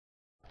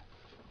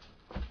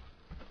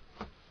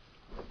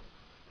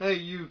Hey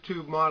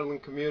YouTube modeling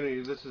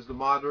community, this is the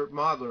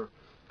modeler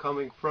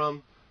coming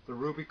from the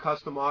Ruby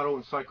Custom Auto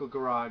and Cycle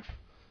Garage.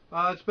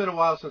 It's been a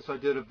while since I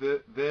did a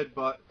vid,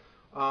 but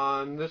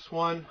on this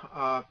one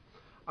I'm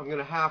going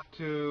to have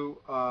to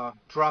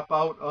drop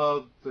out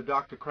of the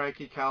Dr.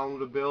 Cranky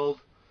calendar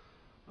build.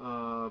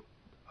 I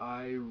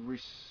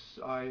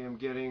am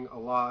getting a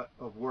lot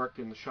of work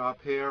in the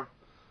shop here.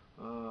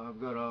 I've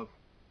got a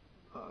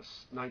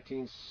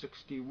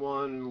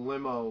 1961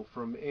 limo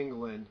from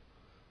England.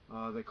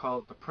 They call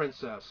it the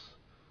Princess.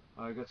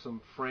 I got some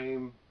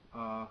frame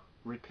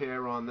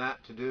repair on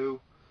that to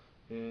do,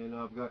 and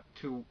I've got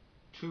two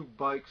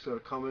bikes that are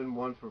coming,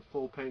 one for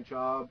full paint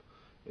job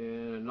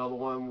and another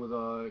one with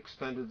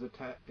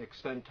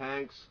extend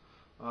tanks.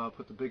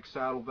 Put the big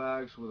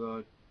saddlebags with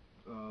a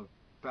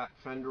back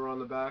fender on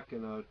the back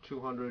and a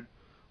 200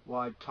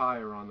 wide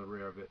tire on the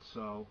rear of it.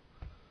 So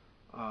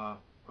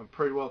I'm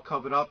pretty well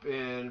covered up,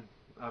 and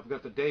I've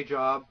got the day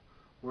job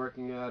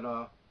working at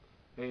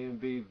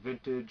A&B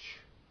Vintage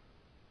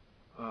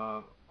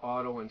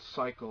Auto and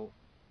Cycle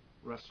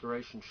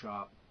Restoration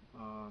Shop.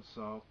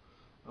 So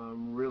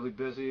I'm really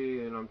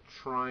busy, and I'm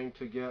trying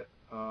to get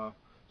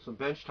some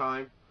bench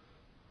time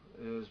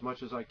as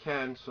much as I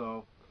can.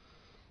 So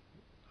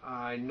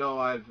I know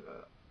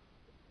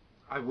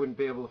I wouldn't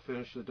be able to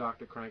finish the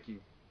Dr.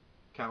 Cranky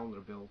calendar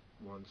build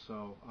one,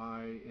 so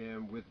I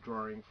am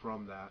withdrawing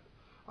from that.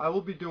 I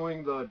will be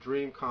doing the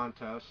Dream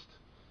contest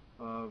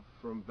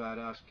from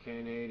Badass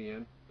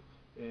Canadian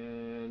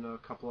and a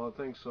couple other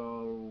things.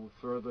 So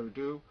further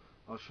ado,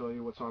 I'll show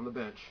you what's on the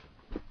bench.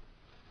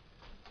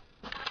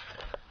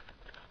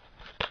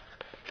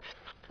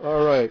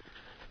 Alright,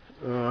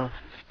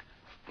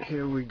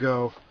 here we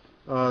go.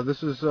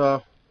 This is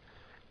the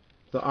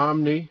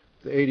Omni,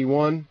 the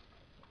 81.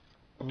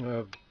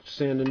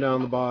 Sanding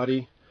down the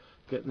body,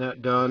 getting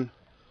that done.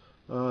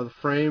 The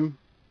frame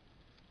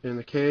and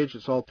the cage,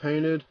 it's all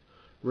painted.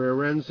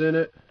 Rear ends in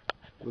it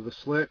with the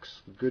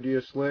slicks, the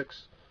Goodyear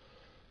slicks,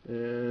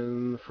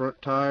 and the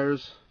front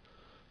tires.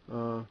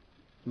 The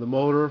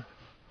motor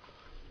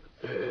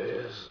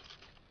is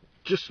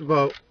just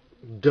about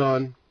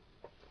done.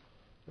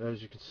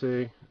 As you can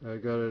see, I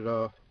got it.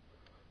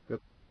 Got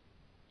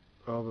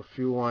all the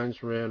fuel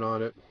lines ran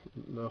on it,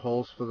 the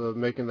holes for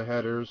making the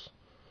headers,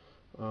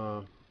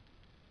 and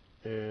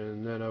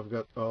then I've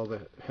got all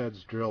the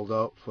heads drilled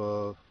out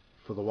for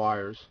the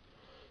wires.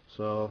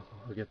 So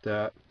I'll get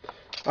that.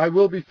 I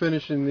will be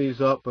finishing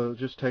these up, but it'll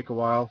just take a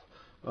while.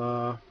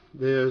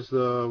 There's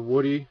the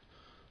Woody,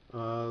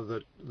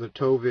 the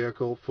tow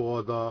vehicle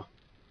for the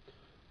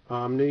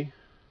Omni,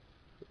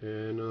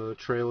 and the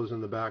trailer's in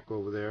the back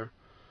over there.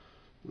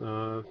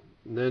 And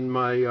then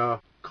my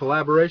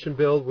collaboration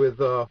build with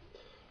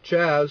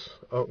Chaz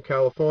out in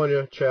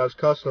California, Chaz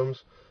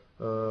Customs.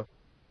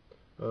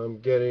 I'm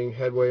getting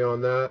headway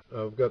on that.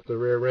 I've got the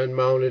rear end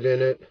mounted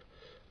in it.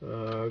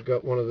 I've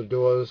got one of the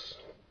doors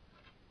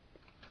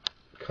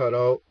cut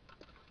out,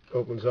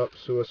 opens up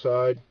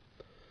suicide,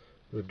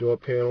 the door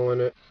panel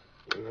in it,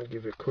 and I'll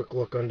give you a quick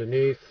look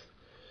underneath.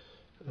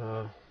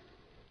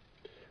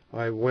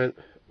 I went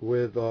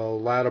with a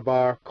ladder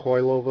bar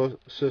coilover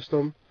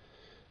system.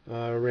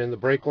 I ran the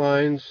brake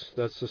lines.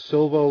 That's the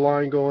silver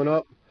line going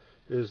up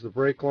is the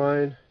brake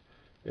line,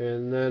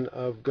 and then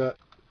I've got,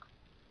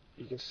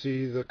 you can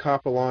see the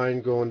copper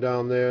line going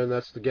down there, and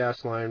that's the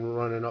gas line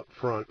running up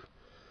front.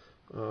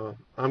 I'm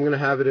going to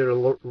have it in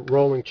a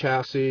rolling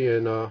chassis,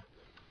 and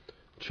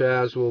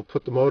Chaz will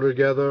put the motor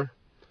together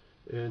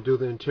and do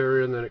the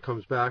interior, and then it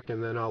comes back,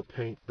 and then I'll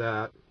paint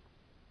that.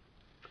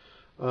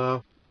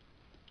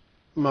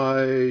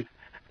 My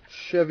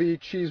Chevy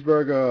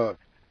Cheeseburger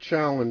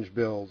Challenge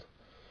build.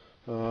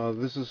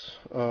 This is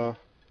the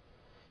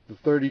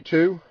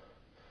 32.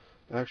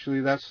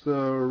 Actually, that's the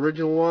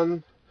original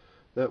one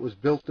that was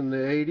built in the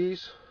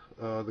 80s,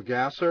 the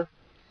gasser.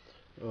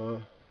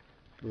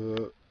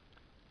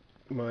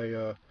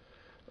 My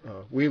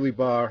wheelie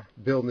bar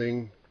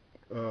building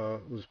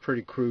was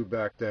pretty crude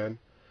back then,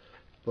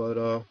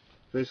 but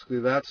basically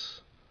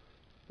that's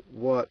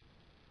what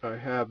I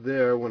have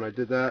there when I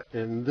did that,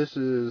 and this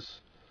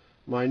is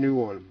my new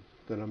one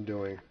that I'm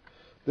doing.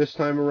 This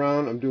time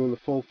around I'm doing the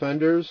full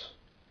fenders.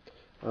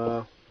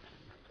 I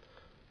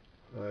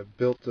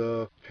built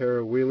a pair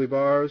of wheelie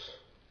bars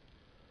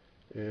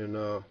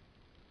and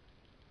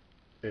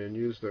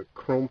used the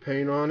chrome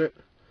paint on it.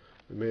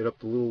 I made up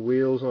the little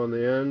wheels on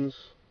the ends.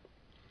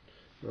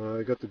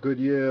 I got the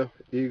Goodyear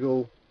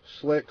Eagle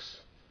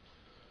slicks.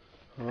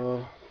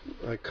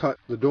 I cut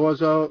the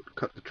doors out,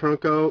 cut the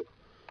trunk out.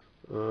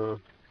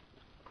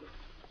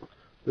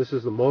 This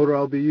is the motor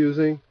I'll be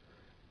using.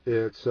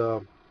 It's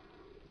I'm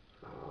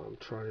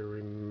trying to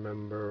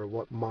remember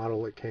what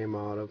model it came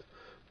out of,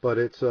 but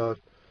it's a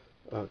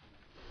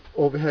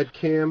overhead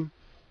cam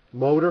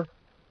motor.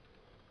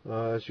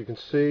 As you can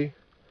see,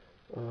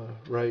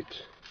 right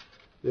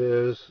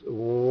there's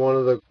one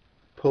of the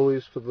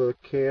pulleys for the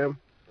cam,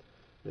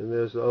 and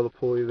there's the other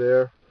pulley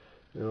there,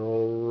 and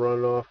I'll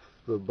run off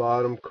the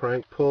bottom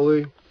crank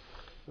pulley.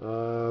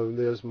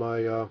 There's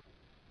my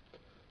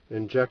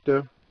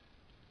injector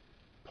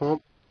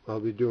pump.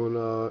 I'll be doing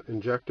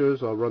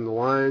injectors. I'll run the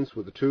lines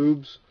with the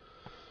tubes.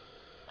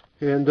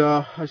 And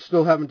I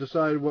still haven't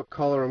decided what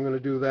color I'm going to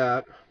do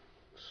that.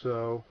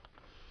 So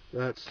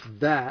that's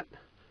that.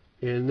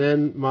 And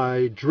then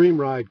my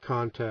Dream Ride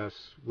contest,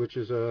 which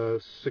is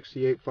a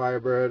 68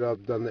 Firebird.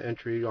 I've done the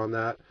entry on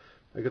that.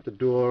 I got the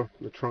door,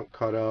 the trunk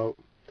cut out.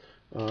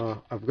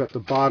 I've got the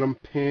bottom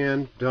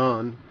pan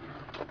done.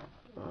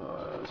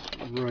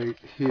 It's right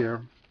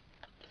here.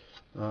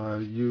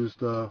 Used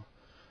the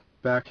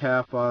back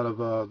half out of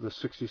the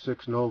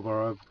 66 Nova.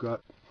 I've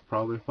got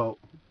probably about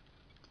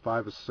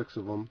 5 or 6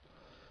 of them.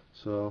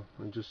 So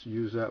I just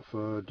use that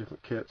for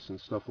different kits and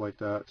stuff like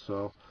that.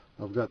 So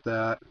I've got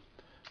that.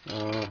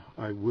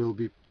 I will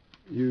be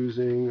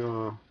using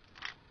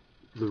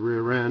the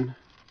rear end,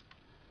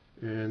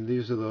 and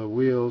these are the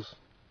wheels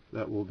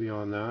that will be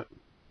on that.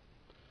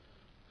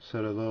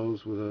 Set of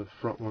those with the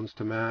front ones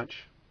to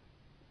match.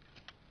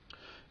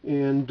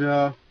 And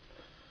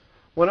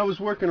when I was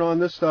working on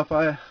this stuff,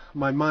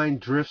 my mind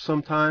drifts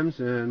sometimes,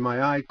 and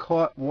my eye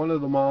caught one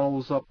of the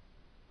models up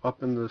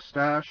in the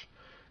stash,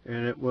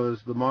 and it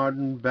was the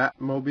modern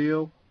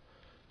Batmobile.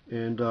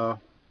 And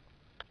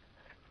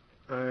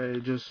I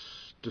just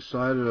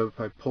decided if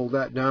I pull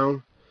that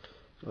down,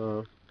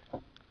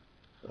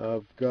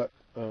 I've got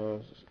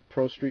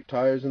Pro Street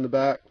tires in the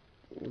back,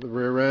 the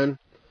rear end.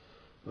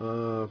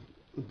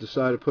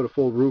 Decided to put a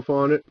full roof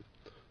on it.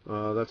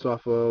 That's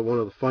off of one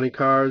of the funny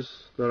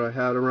cars that I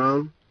had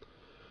around.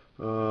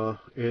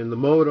 And the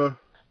motor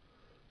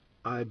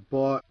I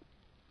bought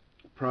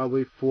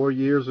probably 4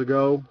 years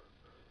ago.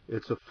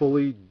 It's a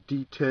fully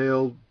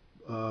detailed,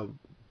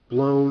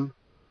 blown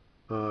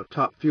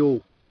top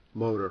fuel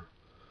motor.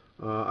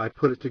 I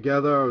put it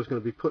together. I was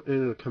going to be putting it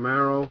in a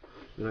Camaro,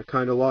 and I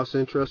kind of lost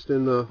interest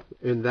in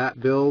that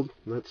build.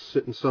 That's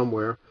sitting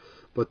somewhere.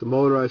 But the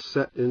motor I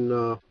set in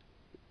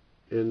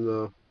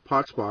the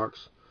parts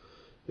box,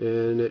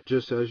 and it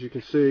just, as you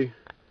can see,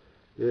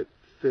 it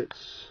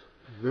fits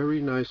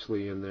very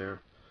nicely in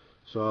there.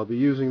 So I'll be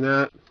using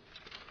that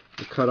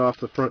to cut off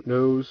the front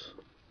nose,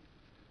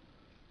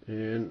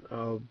 and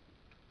I'll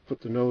put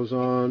the nose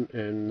on,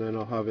 and then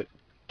I'll have it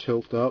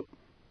tilt up.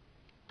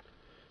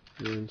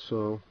 And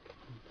so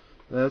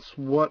that's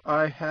what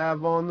I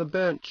have on the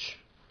bench.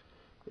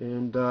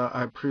 And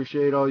I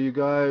appreciate all you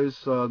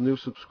guys, new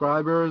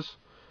subscribers,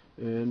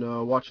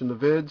 and watching the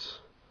vids.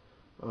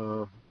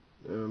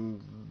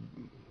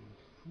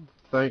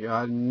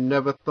 I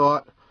never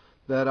thought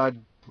that I'd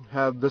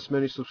have this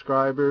many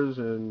subscribers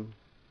and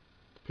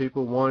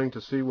people wanting to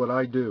see what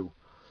I do.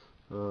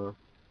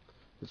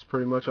 It's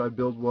pretty much, I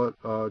build what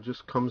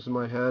just comes in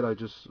my head.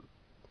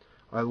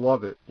 I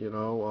love it, you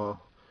know,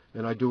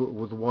 and I do it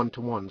with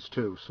one-to-ones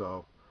too.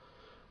 So,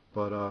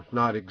 but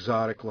not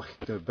exotic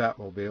like the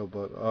Batmobile,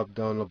 but I've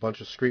done a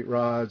bunch of street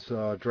rods,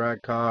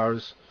 drag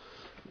cars,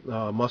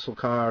 muscle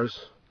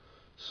cars.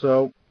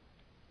 So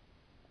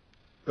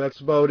that's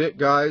about it,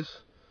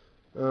 guys.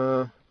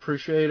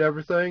 Appreciate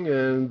everything,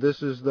 and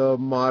this is the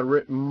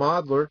Moderate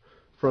Modeler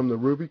from the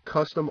Ruby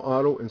Custom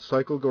Auto and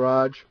Cycle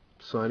Garage,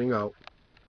 signing out.